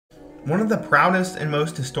One of the proudest and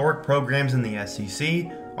most historic programs in the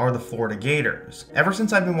SEC are the Florida Gators. Ever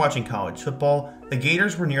since I've been watching college football, the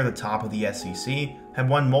Gators were near the top of the SEC, had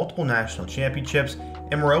won multiple national championships,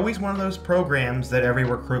 and were always one of those programs that every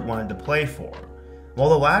recruit wanted to play for. While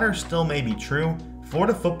the latter still may be true,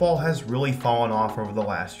 Florida football has really fallen off over the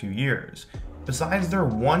last few years. Besides their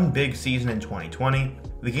one big season in 2020,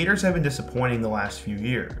 the Gators have been disappointing the last few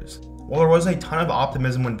years. While there was a ton of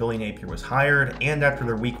optimism when Billy Napier was hired and after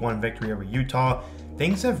their Week 1 victory over Utah,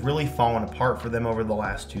 things have really fallen apart for them over the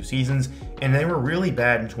last two seasons, and they were really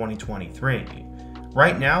bad in 2023.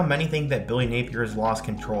 Right now, many think that Billy Napier has lost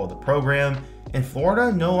control of the program, and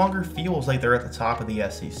Florida no longer feels like they're at the top of the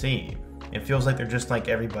SEC. It feels like they're just like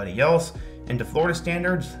everybody else, and to Florida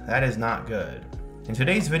standards, that is not good. In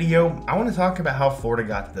today's video, I want to talk about how Florida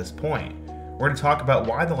got to this point. We're going to talk about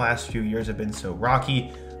why the last few years have been so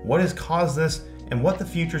rocky, what has caused this, and what the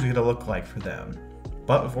future is going to look like for them.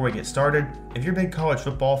 But before we get started, if you're a big college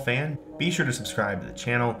football fan, be sure to subscribe to the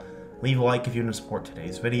channel, leave a like if you want to support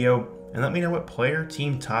today's video, and let me know what player,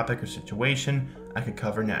 team, topic, or situation I could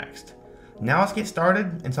cover next. Now let's get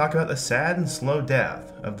started and talk about the sad and slow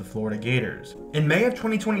death of the Florida Gators. In May of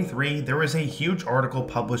 2023, there was a huge article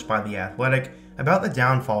published by The Athletic about the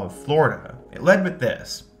downfall of Florida. It led with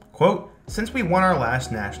this, quote, "Since we won our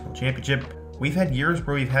last national championship, we've had years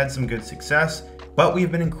where we've had some good success, but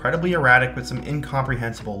we've been incredibly erratic with some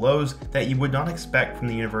incomprehensible lows that you would not expect from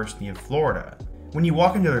the University of Florida. When you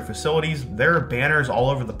walk into their facilities, there are banners all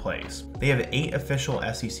over the place. They have 8 official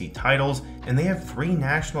SEC titles, and they have 3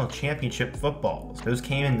 national championship footballs. Those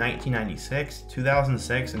came in 1996,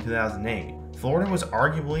 2006, and 2008. Florida was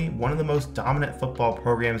arguably one of the most dominant football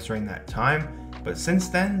programs during that time, but since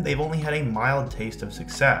then, they've only had a mild taste of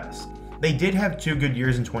success. They did have 2 good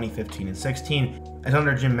years in 2015 and 16, as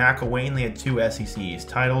under Jim McElwain they had 2 SEC East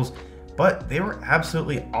titles, but they were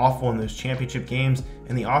absolutely awful in those championship games,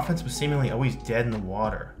 and the offense was seemingly always dead in the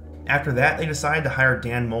water. After that, they decided to hire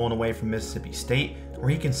Dan Mullen away from Mississippi State, where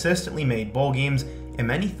he consistently made bowl games, and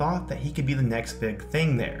many thought that he could be the next big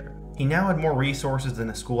thing there. He now had more resources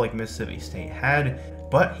than a school like Mississippi State had,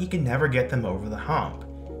 but he could never get them over the hump.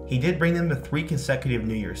 He did bring them to 3 consecutive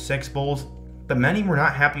New Year's Six bowls, but many were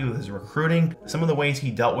not happy with his recruiting, some of the ways he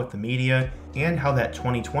dealt with the media, and how that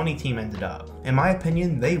 2020 team ended up. In my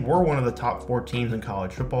opinion, they were one of the top 4 teams in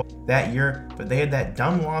college football that year, but they had that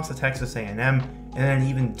dumb loss to Texas A&M and then an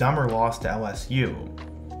even dumber loss to LSU.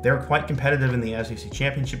 They were quite competitive in the SEC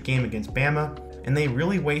championship game against Bama, and they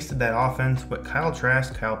really wasted that offense with Kyle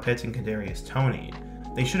Trask, Kyle Pitts, and Kadarius Toney.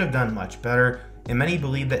 They should have done much better, and many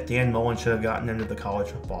believe that Dan Mullen should have gotten into the college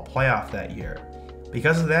football playoff that year.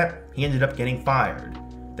 Because of that, he ended up getting fired.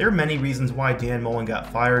 There are many reasons why Dan Mullen got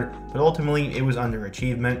fired, but ultimately it was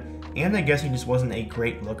underachievement, and I guess he just wasn't a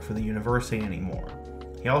great look for the university anymore.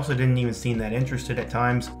 He also didn't even seem that interested at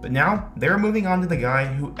times, but now they're moving on to the guy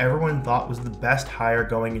who everyone thought was the best hire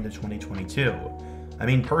going into 2022. I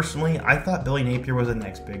mean, personally, I thought Billy Napier was the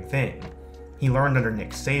next big thing. He learned under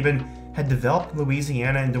Nick Saban, had developed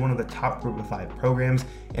Louisiana into one of the top group of 5 programs,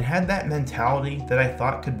 and had that mentality that I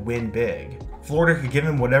thought could win big. Florida could give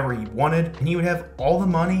him whatever he wanted, and he would have all the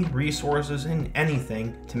money, resources, and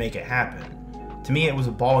anything to make it happen. To me, it was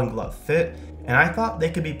a ball and glove fit, and I thought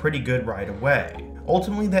they could be pretty good right away.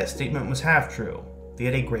 Ultimately, that statement was half true. They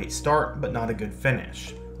had a great start, but not a good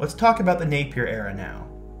finish. Let's talk about the Napier era now.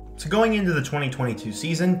 So going into the 2022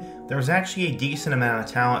 season, there was actually a decent amount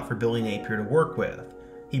of talent for Billy Napier to work with.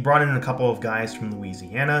 He brought in a couple of guys from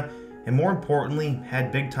Louisiana, and more importantly,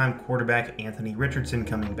 had big-time quarterback Anthony Richardson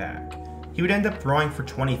coming back. He would end up throwing for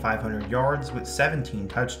 2,500 yards with 17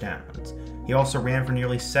 touchdowns. He also ran for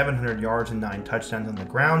nearly 700 yards and 9 touchdowns on the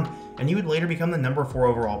ground, and he would later become the number 4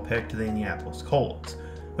 overall pick to the Indianapolis Colts.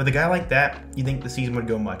 With a guy like that, you'd think the season would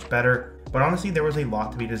go much better, but honestly there was a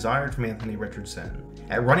lot to be desired from Anthony Richardson.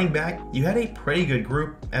 At running back, you had a pretty good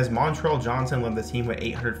group, as Montrell Johnson led the team with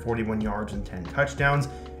 841 yards and 10 touchdowns,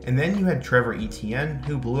 and then you had Trevor Etienne,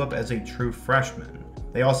 who blew up as a true freshman.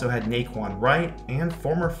 They also had Naquan Wright and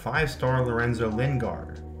former 5-star Lorenzo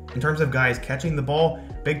Lingard. In terms of guys catching the ball,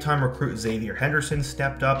 big-time recruit Xavier Henderson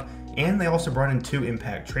stepped up, and they also brought in 2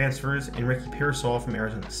 impact transfers in Ricky Pearsall from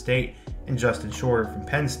Arizona State and Justin Shorter from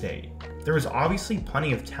Penn State. There was obviously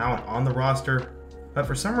plenty of talent on the roster, but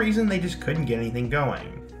for some reason they just couldn't get anything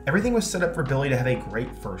going. Everything was set up for Billy to have a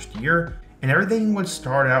great first year, and everything would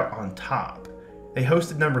start out on top. They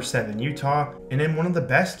hosted number 7 Utah, and in one of the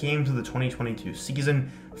best games of the 2022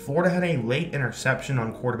 season, Florida had a late interception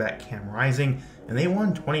on quarterback Cam Rising, and they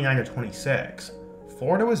won 29-26.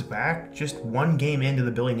 Florida was back just 1 game into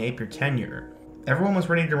the Billy Napier tenure. Everyone was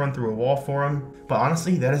ready to run through a wall for him, but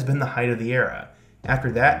honestly, that has been the height of the era.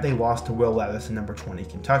 After that, they lost to Will Levis in number 20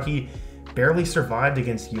 Kentucky, barely survived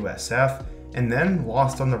against USF, and then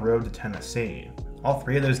lost on the road to Tennessee. All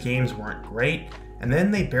three of those games weren't great, and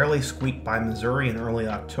then they barely squeaked by Missouri in early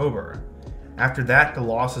October. After that, the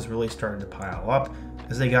losses really started to pile up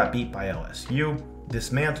as they got beat by LSU,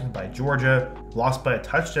 dismantled by Georgia, lost by a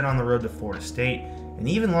touchdown on the road to Florida State, and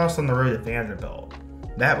even lost on the road to Vanderbilt.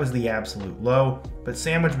 That was the absolute low, but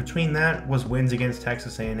sandwiched between that was wins against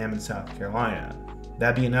Texas A&M and South Carolina.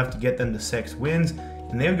 That'd be enough to get them to 6 wins,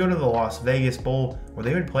 and they would go to the Las Vegas Bowl, where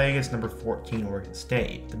they would play against number 14 Oregon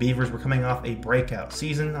State. The Beavers were coming off a breakout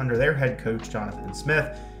season under their head coach Jonathan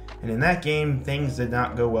Smith, and in that game, things did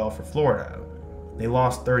not go well for Florida. They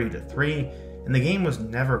lost 30-3, and the game was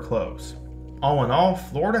never close. All in all,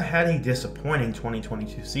 Florida had a disappointing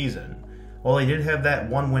 2022 season. While they did have that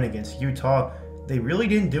one win against Utah, they really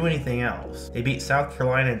didn't do anything else. They beat South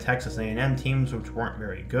Carolina and Texas A&M teams which weren't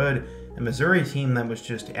very good, a Missouri team that was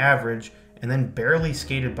just average, and then barely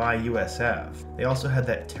skated by USF. They also had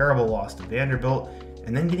that terrible loss to Vanderbilt,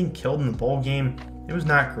 and then getting killed in the bowl game. It was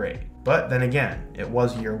not great. But then again, it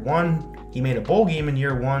was year one, he made a bowl game in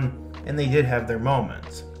year one, and they did have their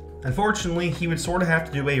moments. Unfortunately, he would sort of have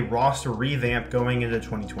to do a roster revamp going into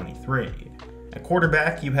 2023. At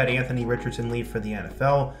quarterback, you had Anthony Richardson leave for the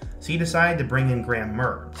NFL, so he decided to bring in Graham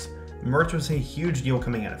Mertz. Mertz was a huge deal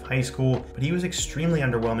coming out of high school, but he was extremely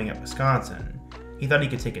underwhelming at Wisconsin. He thought he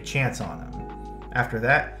could take a chance on him. After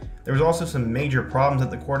that, there was also some major problems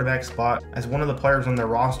at the quarterback spot, as one of the players on their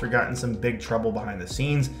roster got in some big trouble behind the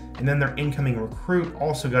scenes, and then their incoming recruit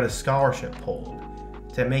also got his scholarship pulled.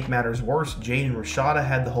 To make matters worse, Jaden Rashada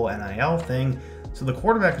had the whole NIL thing, so the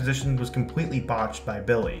quarterback position was completely botched by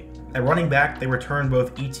Billy. At running back, they returned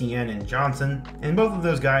both Etienne and Johnson, and both of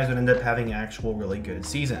those guys would end up having actual really good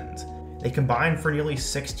seasons. They combined for nearly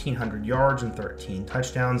 1,600 yards and 13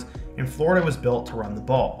 touchdowns, and Florida was built to run the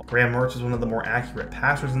ball. Graham Mertz was one of the more accurate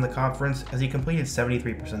passers in the conference, as he completed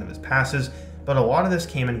 73% of his passes, but a lot of this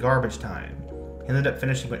came in garbage time. He ended up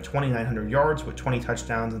finishing with 2,900 yards with 20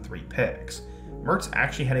 touchdowns and 3 picks. Mertz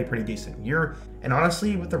actually had a pretty decent year, and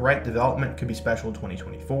honestly, with the right development, could be special in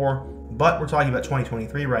 2024, but we're talking about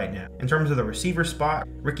 2023 right now. In terms of the receiver spot,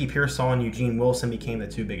 Ricky Pearsall and Eugene Wilson became the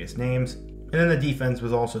 2 biggest names, and then the defense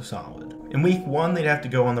was also solid. In week 1, they'd have to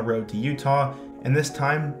go on the road to Utah, and this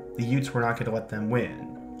time, the Utes were not going to let them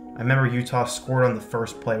win. I remember Utah scored on the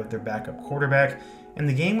first play with their backup quarterback, and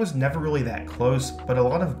the game was never really that close, but a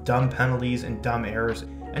lot of dumb penalties and dumb errors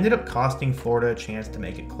ended up costing Florida a chance to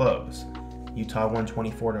make it close. Utah won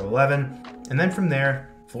 24-11, and then from there,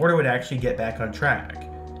 Florida would actually get back on track.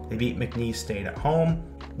 They beat McNeese State at home,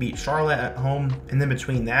 beat Charlotte at home, and then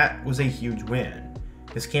between that was a huge win.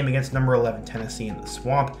 This came against number 11 Tennessee in the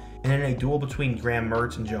Swamp, and in a duel between Graham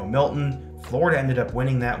Mertz and Joe Milton, Florida ended up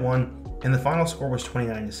winning that one, and the final score was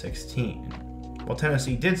 29-16. While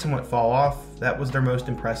Tennessee did somewhat fall off, that was their most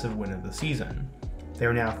impressive win of the season. They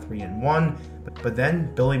are now 3-1, but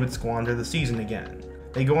then Billy would squander the season again.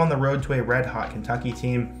 They go on the road to a red-hot Kentucky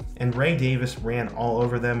team, and Ray Davis ran all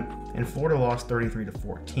over them, and Florida lost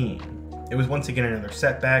 33-14. It was once again another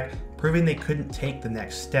setback, proving they couldn't take the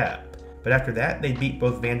next step. But after that, they beat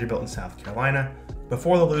both Vanderbilt and South Carolina,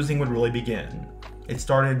 before the losing would really begin. It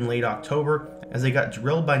started in late October, as they got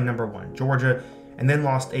drilled by number 1 Georgia, and then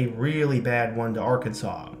lost a really bad one to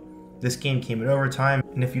Arkansas. This game came in overtime,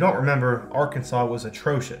 and if you don't remember, Arkansas was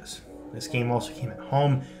atrocious. This game also came at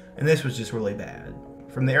home, and this was just really bad.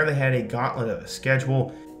 From there, they had a gauntlet of a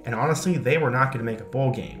schedule, and honestly, they were not going to make a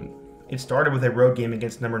bowl game. It started with a road game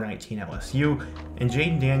against number 19 LSU, and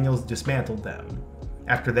Jaden Daniels dismantled them.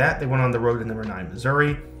 After that, they went on the road to number 9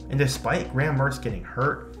 Missouri, and despite Graham Mertz getting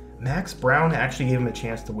hurt, Max Brown actually gave him a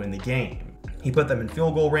chance to win the game. He put them in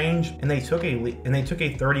field goal range, and they took a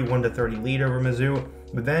 31-30 lead over Mizzou,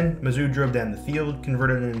 but then Mizzou drove down the field,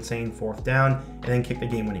 converted an insane 4th down, and then kicked a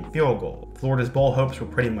game-winning field goal. Florida's bowl hopes were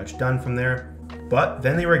pretty much done from there, but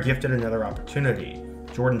then they were gifted another opportunity.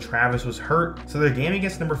 Jordan Travis was hurt, so their game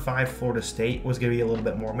against number 5 Florida State was going to be a little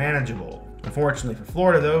bit more manageable. Unfortunately for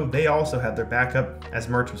Florida though, they also had their backup as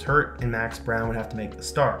Mertz was hurt and Max Brown would have to make the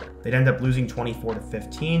start. They'd end up losing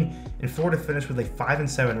 24-15, and Florida finished with a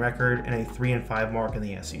 5-7 record and a 3-5 mark in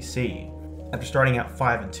the SEC. After starting out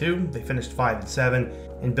 5-2, they finished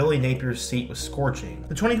 5-7, and Billy Napier's seat was scorching.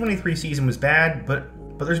 The 2023 season was bad, but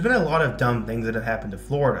there's been a lot of dumb things that have happened to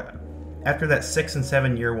Florida. After that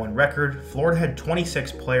 6-7 year one record, Florida had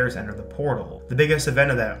 26 players enter the portal. The biggest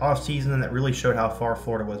event of that offseason that really showed how far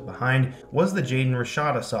Florida was behind was the Jaden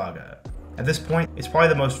Rashada saga. At this point, it's probably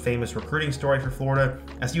the most famous recruiting story for Florida,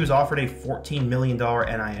 as he was offered a $14 million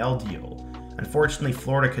NIL deal. Unfortunately,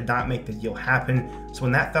 Florida could not make the deal happen, so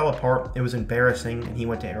when that fell apart, it was embarrassing and he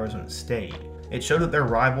went to Arizona State. It showed that their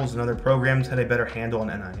rivals and other programs had a better handle on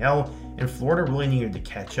NIL, and Florida really needed to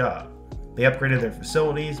catch up. They upgraded their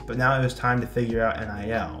facilities, but now it was time to figure out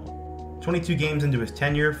NIL. 22 games into his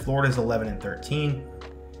tenure, Florida's 11-13,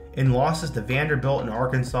 and losses to Vanderbilt and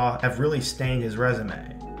Arkansas have really stained his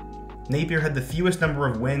resume. Napier had the fewest number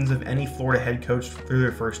of wins of any Florida head coach through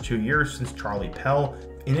their first 2 years since Charlie Pell,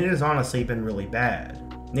 and it has honestly been really bad.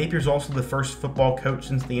 Napier's also the first football coach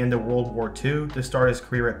since the end of World War II to start his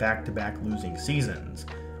career at back-to-back losing seasons.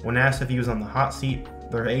 When asked if he was on the hot seat,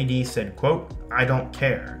 their AD said, quote, "I don't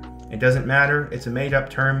care. It doesn't matter, it's a made-up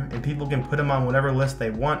term, and people can put him on whatever list they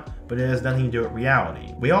want, but it has nothing to do with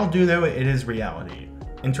reality." We all do know it is reality.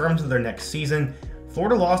 In terms of their next season,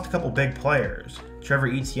 Florida lost a couple big players. Trevor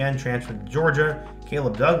Etienne transferred to Georgia,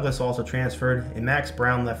 Caleb Douglas also transferred, and Max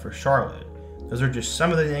Brown left for Charlotte. Those are just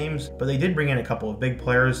some of the names, but they did bring in a couple of big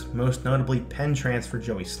players, most notably Penn transfer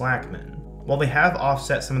Joey Slackman. While they have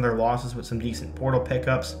offset some of their losses with some decent portal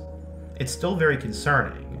pickups, it's still very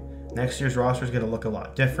concerning. Next year's roster is going to look a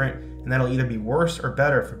lot different, and that'll either be worse or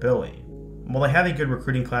better for Billy. While they have a good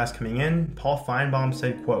recruiting class coming in, Paul Feinbaum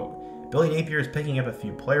said, quote, "Billy Napier is picking up a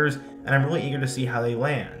few players, and I'm really eager to see how they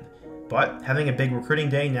land. But having a big recruiting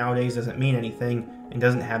day nowadays doesn't mean anything and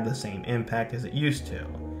doesn't have the same impact as it used to."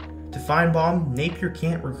 To Feinbaum, Napier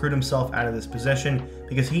can't recruit himself out of this position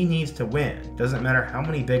because he needs to win. Doesn't matter how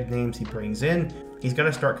many big names he brings in, he's got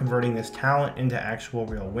to start converting this talent into actual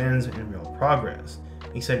real wins and real progress.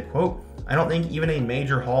 He said, quote, "I don't think even a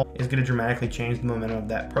major haul is going to dramatically change the momentum of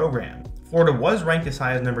that program. Florida was ranked as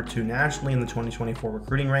high as number 2 nationally in the 2024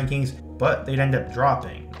 recruiting rankings, but they'd end up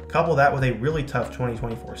dropping. Couple that with a really tough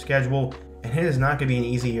 2024 schedule, and it is not going to be an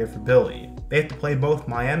easy year for Billy. They have to play both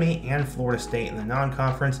Miami and Florida State in the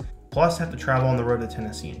non-conference, plus have to travel on the road to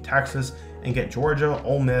Tennessee and Texas, and get Georgia,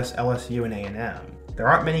 Ole Miss, LSU, and A&M. There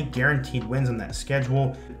aren't many guaranteed wins on that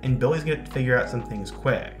schedule, and Billy's going to figure out some things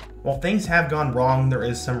quick. While things have gone wrong, there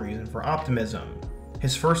is some reason for optimism.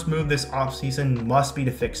 His first move this offseason must be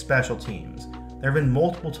to fix special teams. There have been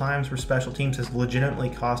multiple times where special teams has legitimately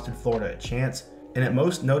costed Florida a chance, and it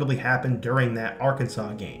most notably happened during that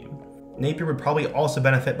Arkansas game. Napier would probably also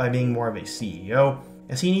benefit by being more of a CEO,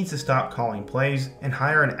 as he needs to stop calling plays and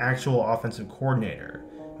hire an actual offensive coordinator.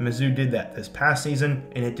 Mizzou did that this past season,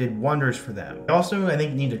 and it did wonders for them. They also, I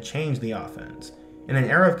think, need to change the offense. In an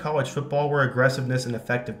era of college football where aggressiveness and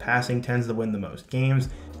effective passing tends to win the most games,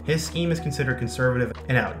 his scheme is considered conservative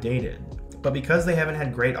and outdated. But because they haven't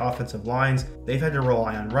had great offensive lines, they've had to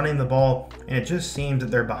rely on running the ball, and it just seems that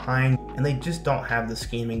they're behind, and they just don't have the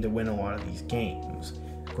scheming to win a lot of these games.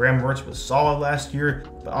 Graham Mertz was solid last year,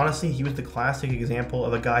 but honestly, he was the classic example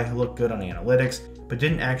of a guy who looked good on analytics, but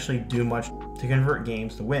didn't actually do much to convert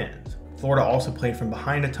games to wins. Florida also played from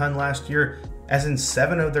behind a ton last year, as in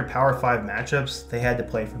 7 of their Power 5 matchups, they had to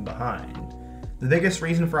play from behind. The biggest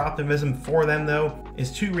reason for optimism for them, though,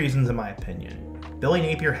 is 2 reasons in my opinion. Billy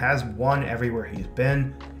Napier has won everywhere he's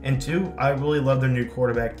been, and 2, I really love their new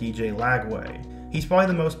quarterback DJ Lagway. He's probably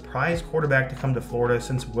the most prized quarterback to come to Florida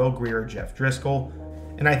since Will Grier or Jeff Driscoll,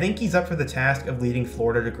 and I think he's up for the task of leading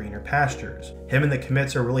Florida to greener pastures. Him and the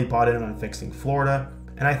commits are really bought in on fixing Florida,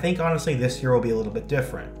 and I think honestly this year will be a little bit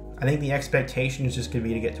different. I think the expectation is just going to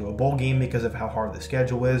be to get to a bowl game because of how hard the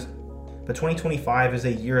schedule is, but 2025 is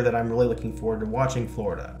a year that I'm really looking forward to watching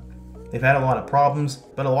Florida. They've had a lot of problems,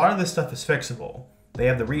 but a lot of this stuff is fixable. They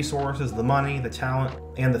have the resources, the money, the talent,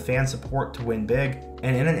 and the fan support to win big,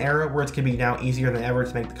 and in an era where it's going to be now easier than ever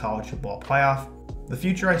to make the college football playoff, the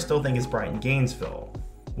future I still think is bright in Gainesville.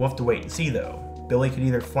 We'll have to wait and see though. Billy could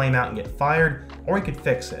either flame out and get fired, or he could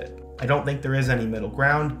fix it. I don't think there is any middle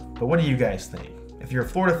ground, but what do you guys think? If you're a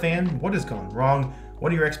Florida fan, what has gone wrong?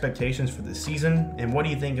 What are your expectations for this season? And what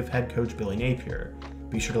do you think of head coach Billy Napier?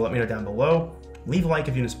 Be sure to let me know down below. Leave a like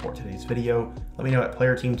if you want to support today's video. Let me know what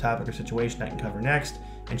player, team, topic, or situation I can cover next.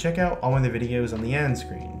 And check out all my other videos on the end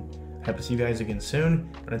screen. I hope to see you guys again soon.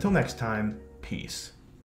 But until next time, peace.